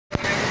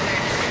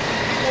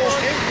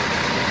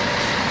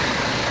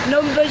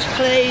Numbers,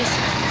 please.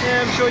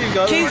 Yeah, I'm sure you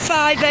got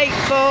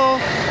 2584.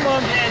 Come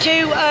on.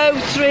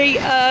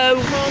 2030.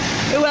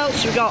 Who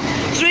else we got?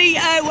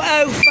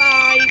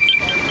 3005.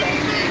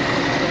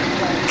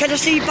 Can I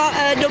see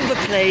number,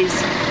 please?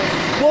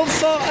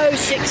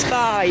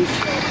 14065.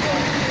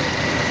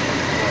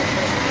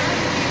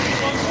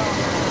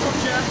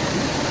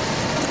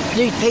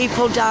 Need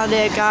people down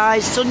here,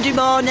 guys. Sunday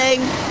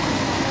morning,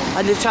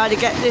 and they're trying to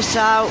get this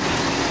out.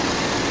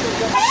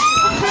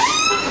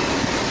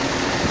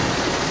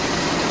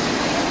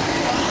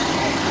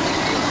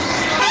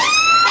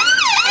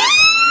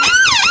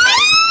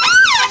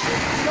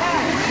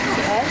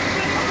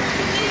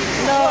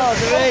 No,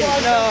 there is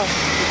no.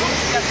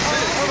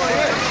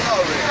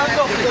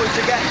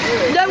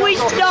 No,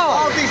 he's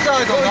not.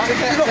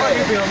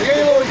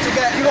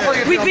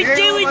 We've been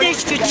doing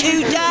this for 2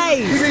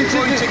 days. You've been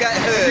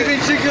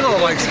drinking all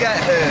night.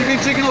 You've been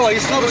drinking all night. You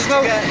smell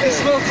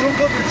drunk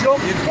up the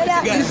jump. Get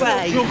out of the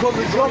way. Drunk up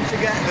the jump to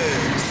get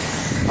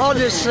hurt.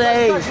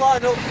 Honestly.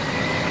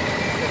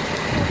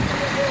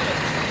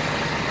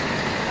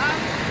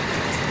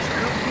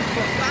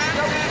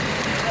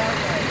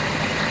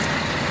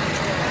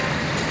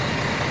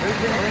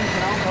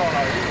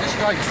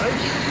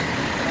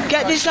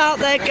 Get this out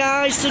there,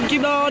 guys. Sunday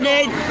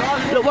morning.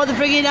 Look what they're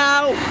bringing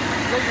out.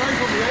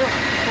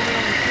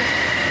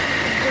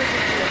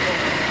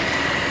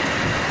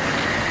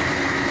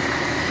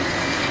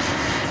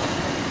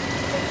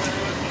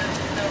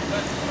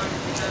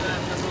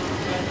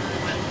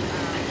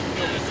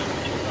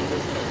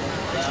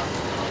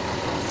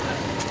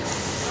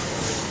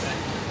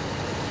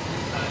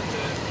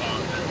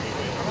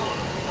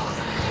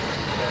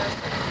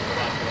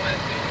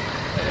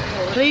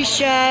 Please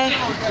share,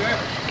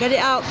 get it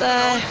out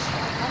there.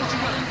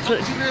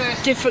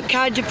 Different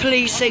kind of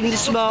policing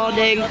this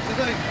morning.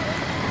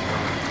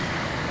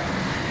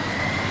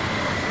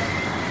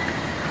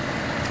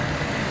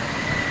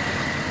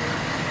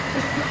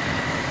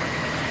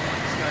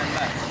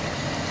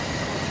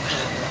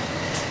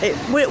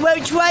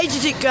 Which way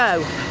does it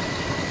go?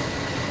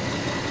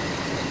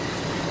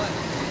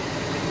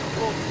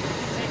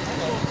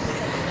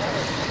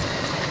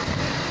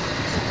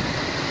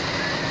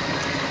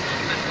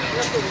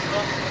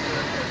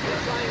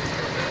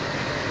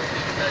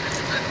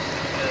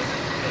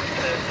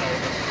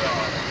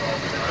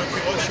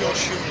 What's your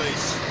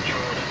shoelace?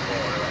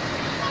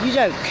 You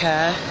don't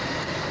care.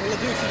 Well, I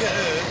do if you get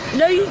hurt.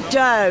 No, you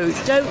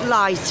don't. Don't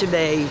lie to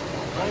me.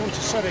 I want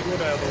to set it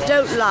good out.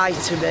 Don't lie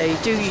to me.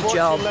 Do your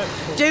job.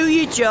 Do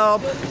your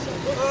job.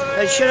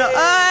 And shut up.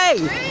 Hey!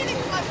 Fucking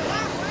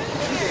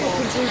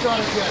do that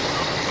again.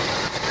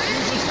 You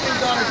just do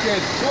that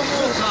again. One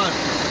more time.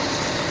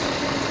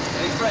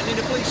 Are you threatening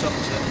a police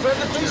officer?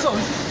 Threatening a police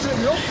officer?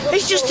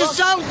 He's just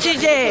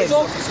assaulted him.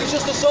 He's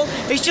just assaulted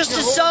him. He's just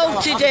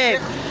assaulted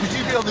him. Did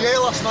you be on the air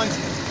last night?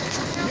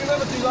 You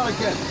never do that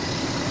again.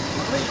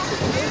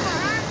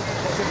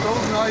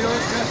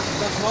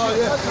 That's right,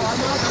 yeah.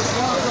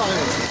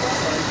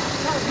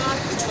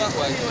 It's that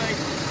way.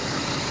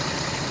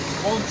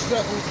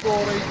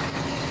 1740.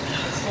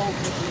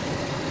 Assaulted.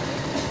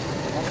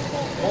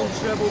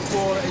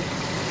 1740.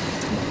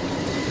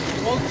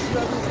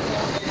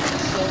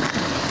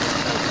 1740.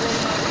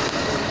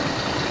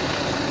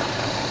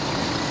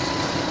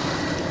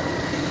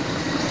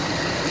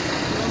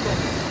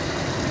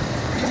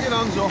 Keep your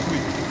hands off me.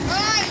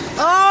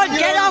 Oh,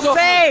 get off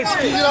him!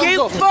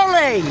 You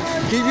bully!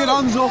 Keep your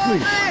hands off me.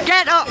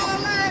 Get up!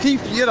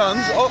 Keep your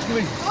hands off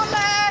me. Keep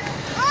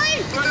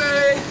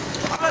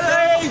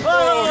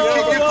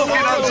your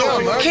fucking hands off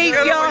me. Keep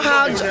your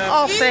hands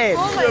off him!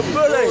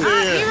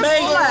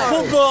 Mate,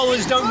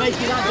 footballers don't make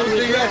it that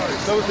good.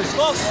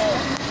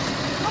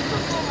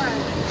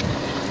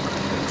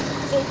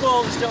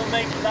 Footballers don't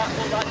make it that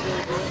good.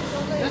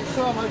 Next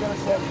time I'm going to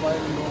start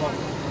playing.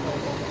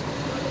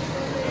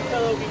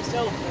 Fellow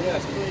himself. He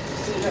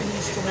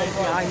used to make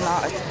behind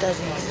Marriotts,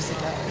 doesn't he?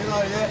 You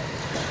know, yeah.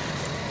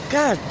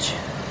 Gadge.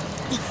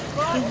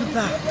 In the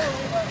back.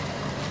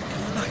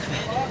 In the back of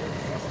it.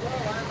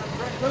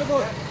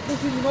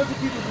 Listen, you might have to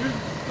keep it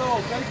moving. No,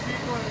 okay, keep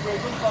going away.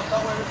 Go back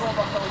that way, go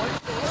back that way.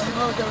 You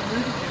gotta get it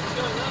moving.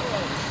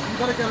 You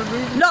gotta get it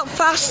moving. Not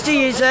fast,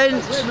 he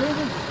isn't. We're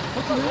moving.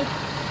 What's the move?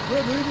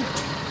 We're moving.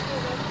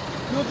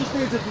 You're just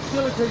here to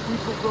facilitate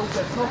peaceful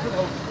protest, nothing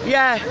else.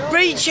 Yeah,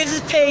 breach of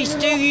the peace,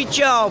 do your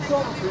job.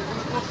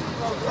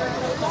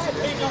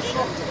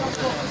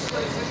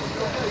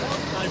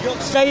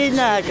 Stay in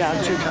there,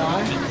 Gadge, you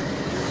can't.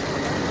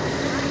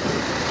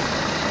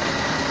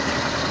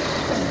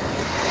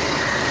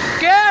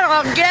 Get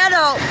on, get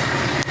up!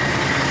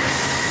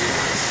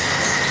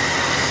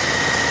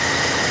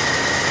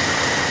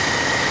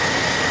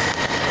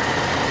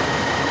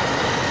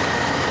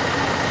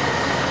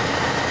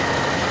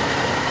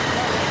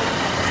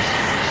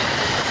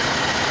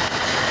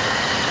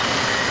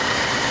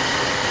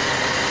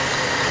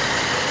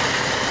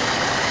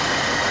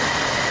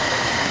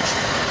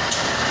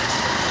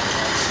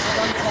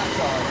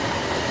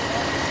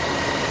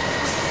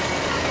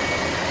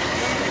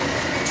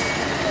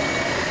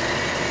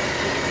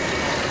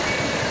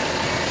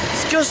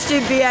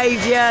 disgusting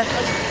behaviour.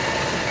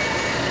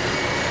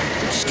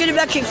 It's just going to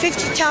make it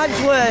 50 times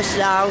worse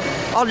now.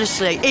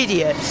 Honestly,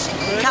 idiots.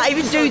 Can't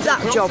even do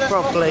that job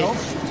properly.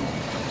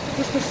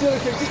 Just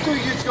facilitate, just do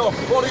your job.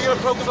 What are you going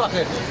to poke flack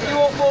in? You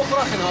won't fall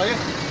flacking, are you?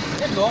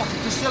 If not,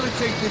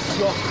 facilitate this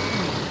job.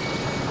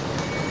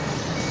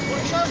 What are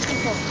you shouting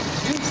from?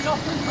 You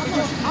stop him.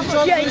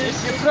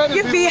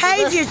 Your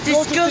behaviour is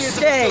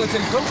disgusting.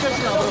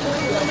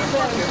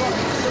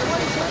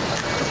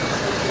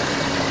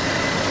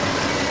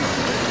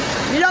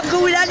 You're not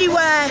going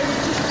anywhere.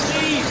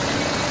 Steve,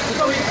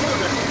 going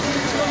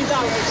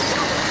down.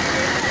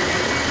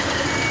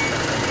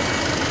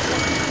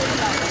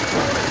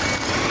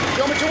 You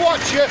want me to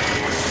watch you?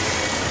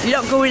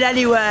 You're not going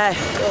anywhere.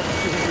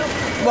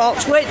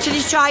 Watch, wait till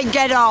you try and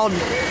get on.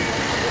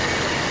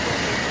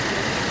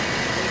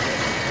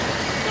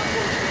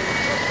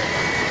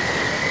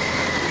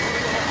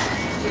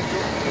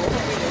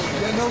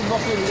 Yeah, no,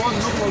 nothing. One,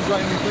 nothing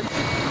going anything.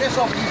 This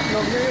off you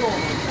on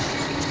you.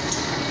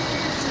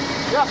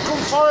 Yeah,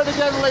 come forward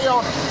again,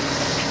 Leon.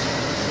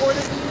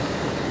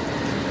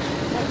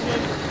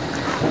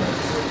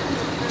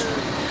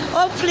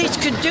 All police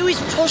can do is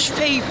push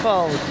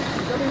people. I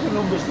don't even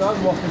understand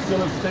what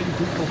facilitating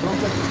people from.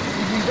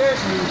 He's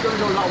reversing, he's going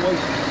to go that way.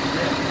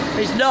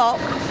 He's not.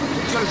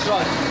 He's going to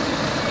try.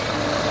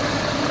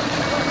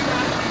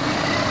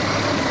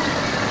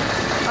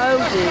 Oh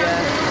dear.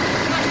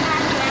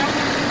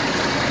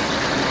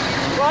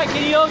 Right,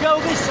 can you all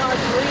go this side,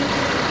 please?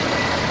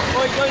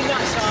 Or are you going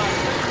that side?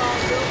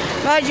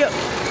 Mind you.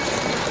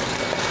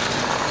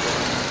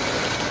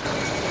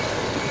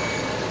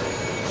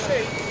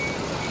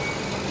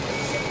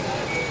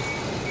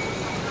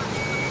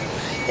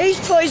 He's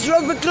put his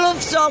rubber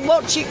gloves on.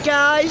 Watch it,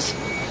 guys.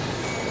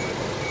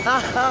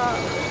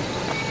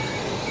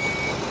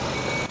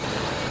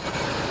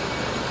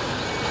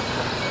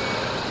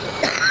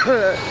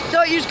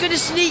 Thought you was going to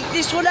sneak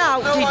this one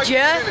out, No, did you?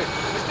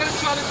 Instead of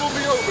trying to run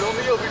me over on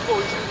the hill before,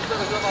 you should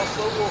have done a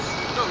slow walk.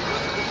 No,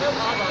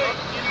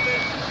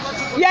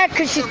 Yeah,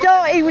 because she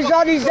thought he was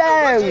on his own.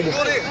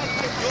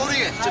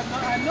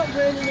 I'm not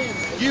reining in.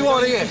 You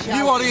are here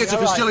to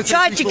facilitate.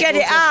 Tried to get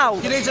it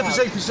out. You need to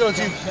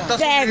facilitate.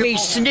 Very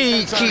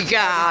sneaky,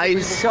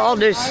 guys,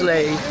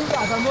 honestly.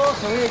 I'm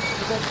also here.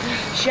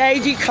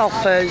 Shady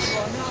coppers.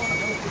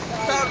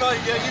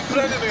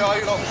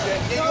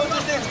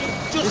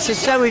 This is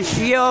so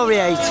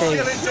infuriating.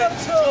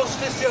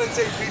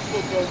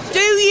 Do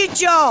your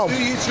job. Do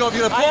your job.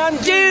 You're a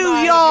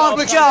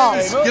your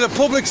job. You're a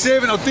public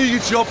servant. Now do your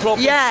job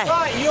properly. Yeah.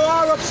 Right, you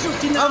are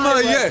obstructing the Am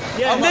I? highway.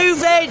 Yeah. Move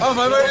in. Am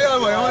I?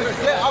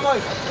 Yeah.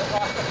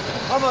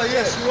 Am I?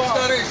 Yes, you are.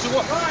 So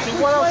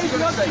what else are you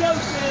going to say?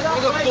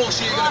 What the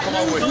bullshit are you going to come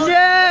out with? No.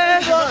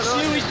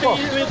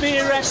 We'll be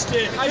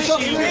arrested.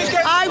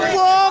 I'm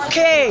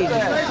walking.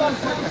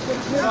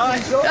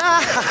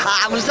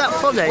 Was that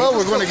funny? Well,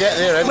 we're going to get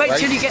there anyway. Wait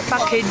till you get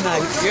back in,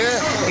 mate.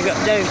 Yeah. You got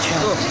no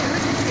chance.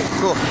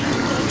 Go.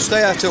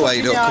 Stay out of the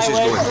way, look, because it's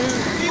going. I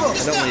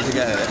don't want you to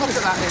get hurt. Don't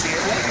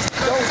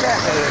get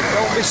hurt.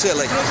 Don't be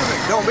silly.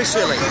 Don't be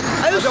silly.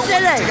 Oh,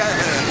 silly.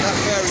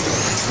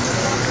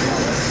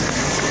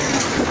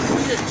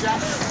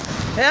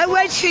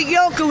 Wait till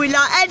you're going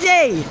like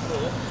Eddie.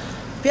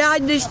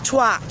 Behind this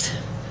twat.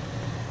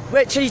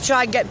 Wait till you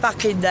try and get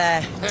back in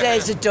there.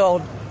 Days are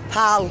done,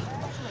 pal.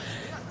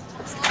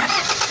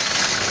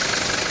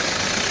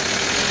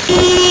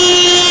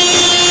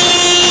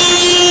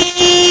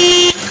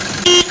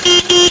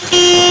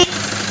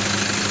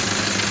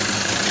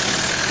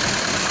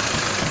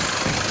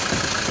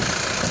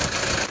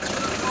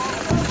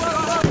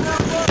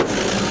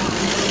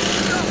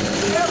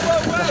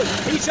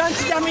 Are you trying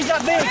to damage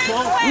that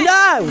vehicle?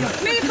 No!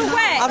 Move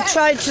away! I'm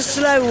trying to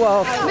slow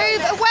walk.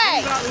 Move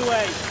away! Out of the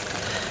way.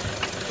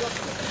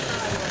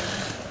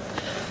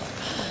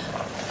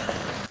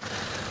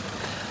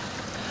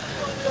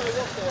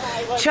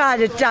 Trying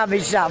to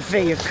damage that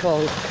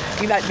vehicle.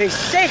 You make me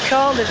sick,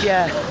 all of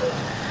you.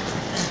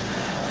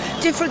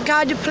 Different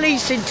kind of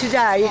policing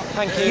today.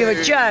 Thank you. You're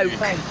a joke.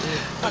 Thank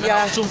you.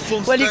 Yeah.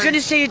 Well, you're going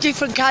to see a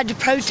different kind of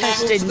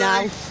protesting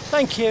now.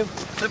 Thank you.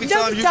 Every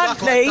Don't time you thank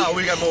back like me. that,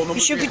 we get more You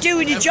numbers. should be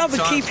doing your job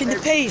and keeping the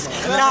peace.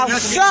 Now,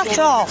 fuck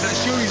off.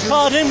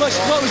 Pardon, what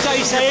was that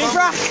you saying?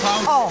 Frack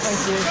off.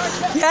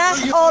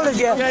 Yeah, all of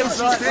you.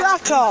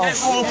 Frack off.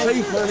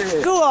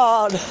 Go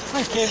on.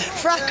 Thank you.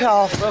 Frack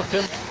off.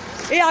 Welcome.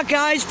 Yeah,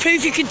 guys,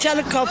 prove you can tell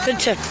a cop to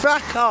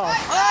frack off.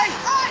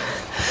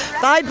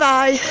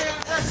 Bye-bye.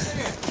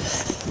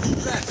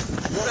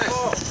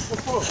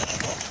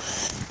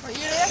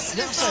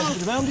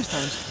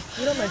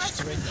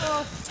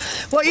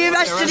 What are you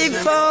arresting him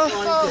for?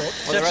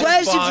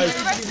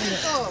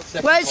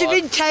 Where's he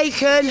been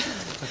taken?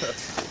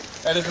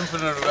 Anything for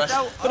an arrest.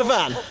 For the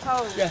van?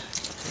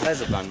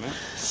 There's a van, man.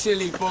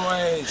 Silly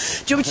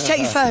boys. Do you want me to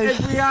take your phone?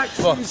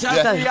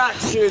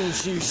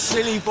 Reactions, you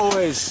silly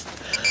boys.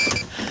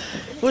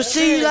 We'll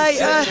see you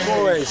later.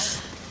 Silly boys.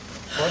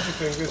 What'd you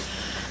think?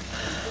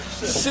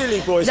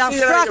 Silly boys. Now, See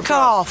you later, frack pal.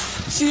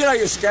 off. See you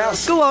later,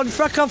 Scouts. Go on,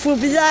 frack off. We'll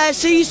be there.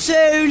 See you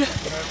soon.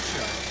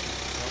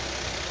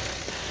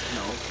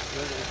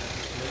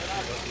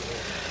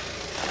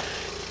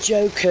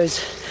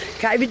 Jokers.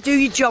 Can't even do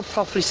your job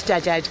properly,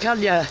 Steadhead, can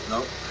you?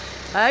 No.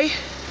 Eh?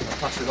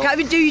 Can't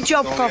even do your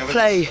job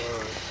properly.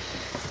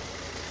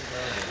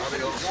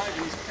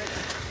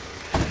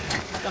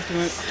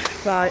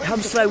 Right,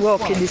 I'm slow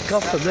walking this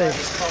copper, mate.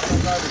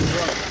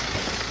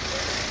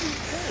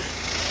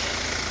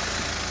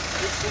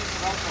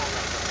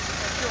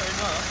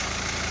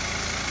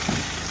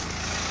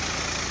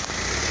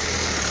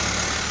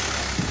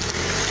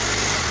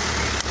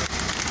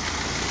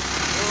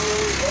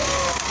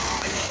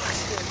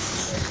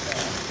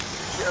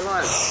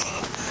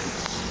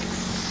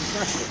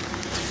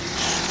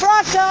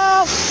 Frack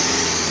off!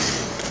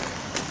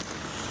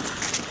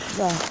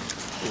 Well,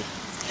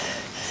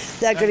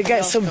 they're going to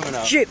get some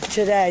jip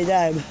today,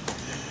 them.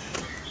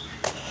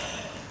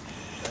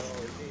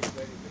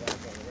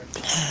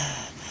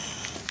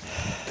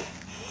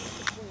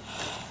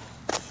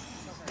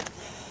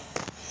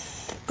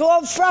 Go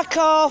on, frack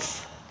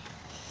off!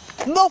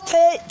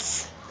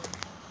 Muppets!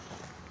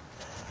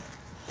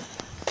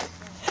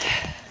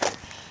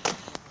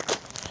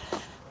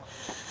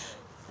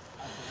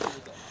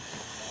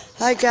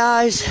 Hi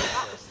guys.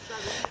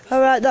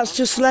 Alright, that's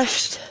just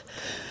left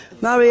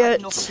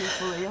Marriotts.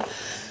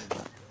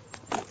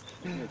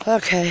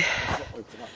 Okay.